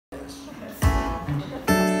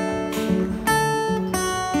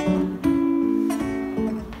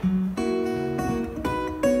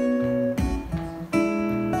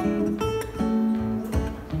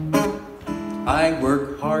I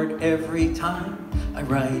work hard every time I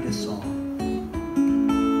write a song.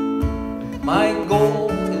 My goal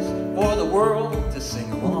is for the world to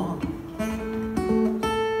sing along,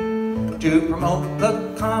 to promote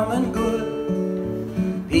the common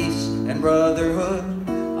good, peace and brotherhood.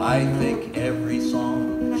 I think every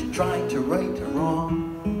song should try to right a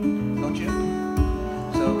wrong, don't you?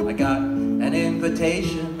 So I got an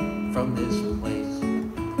invitation from this place.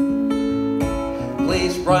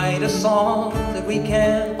 Please write a song that we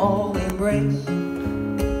can all embrace,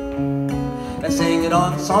 and sing it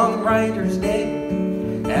on Songwriters Day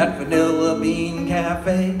at Vanilla Bean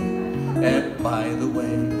Cafe. And by the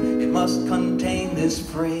way, it must contain this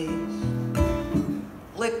phrase: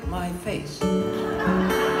 lick my face.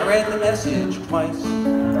 I read the message twice.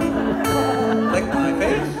 Lick my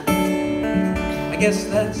face, I guess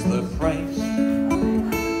that's the price.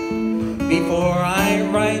 Before I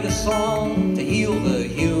write a song to heal the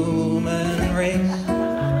human race,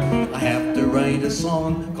 I have to write a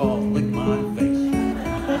song called Lick My Face.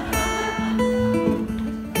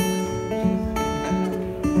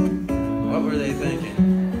 What were they thinking?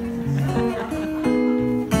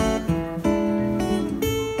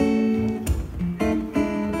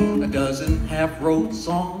 A dozen half-wrote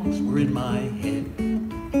songs were in my head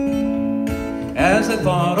as I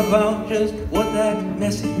thought about just what that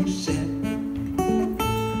message said.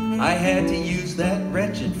 I had to use that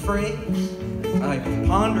wretched phrase. I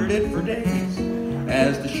pondered it for days.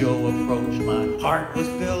 As the show approached, my heart was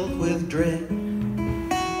filled with dread.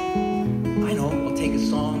 I know, I'll take a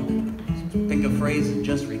song, pick a phrase and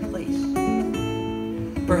just replace.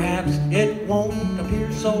 Perhaps it won't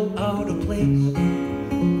appear so out of place.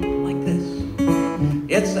 Like this: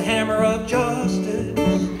 it's the hammer of justice,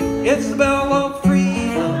 it's the bell of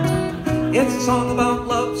freedom, it's a song about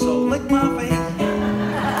love, so lick my face.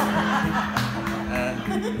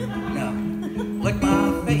 No, lick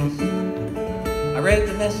my face. I read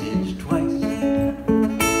the message twice.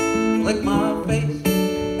 Lick my face,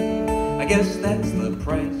 I guess that's the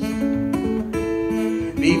price.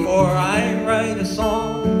 Before I write a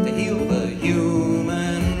song to heal the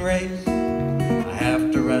human race, I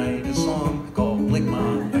have to write a song called Lick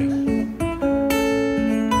My Face.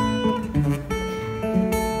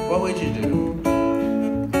 What would you do?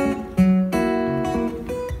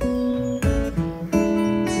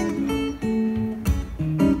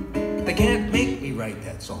 They can't make me write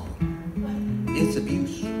that song. It's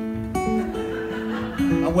abuse.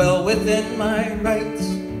 I'm well within my rights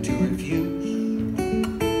to refuse.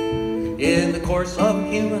 In the course of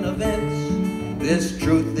human events, this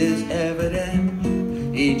truth is evident.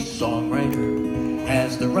 Each songwriter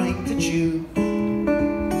has the right to choose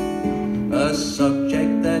a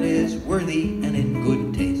subject that is worthy and in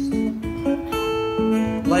good taste,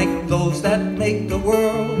 like those that make the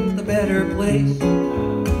world a better place.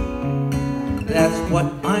 That's what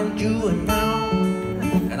I'm doing now,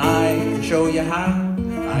 and I can show you how.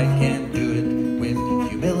 I can do it with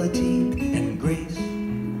humility and grace.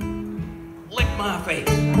 Lick my face.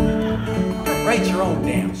 Write your own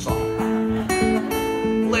damn song.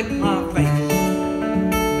 Lick my face,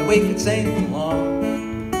 and we can sing along.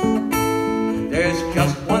 There's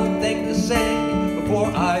just one thing to say before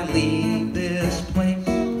I leave this place.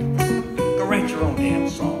 Go write your own damn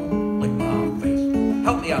song. Lick my face.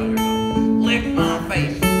 Help me out here. Lick my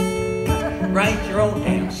face. Write your own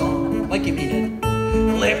damn song like you mean it.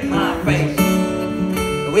 Lick my face,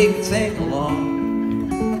 and we can sing along.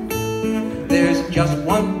 There's just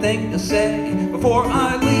one thing to say before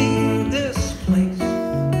I leave this place.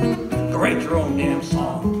 Go write your own damn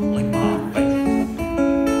song. Lick my face.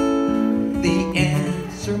 The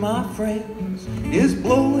answer, my friends, is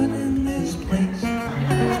blowing in this place.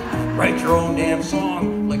 Write your own damn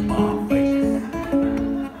song. Lick my face.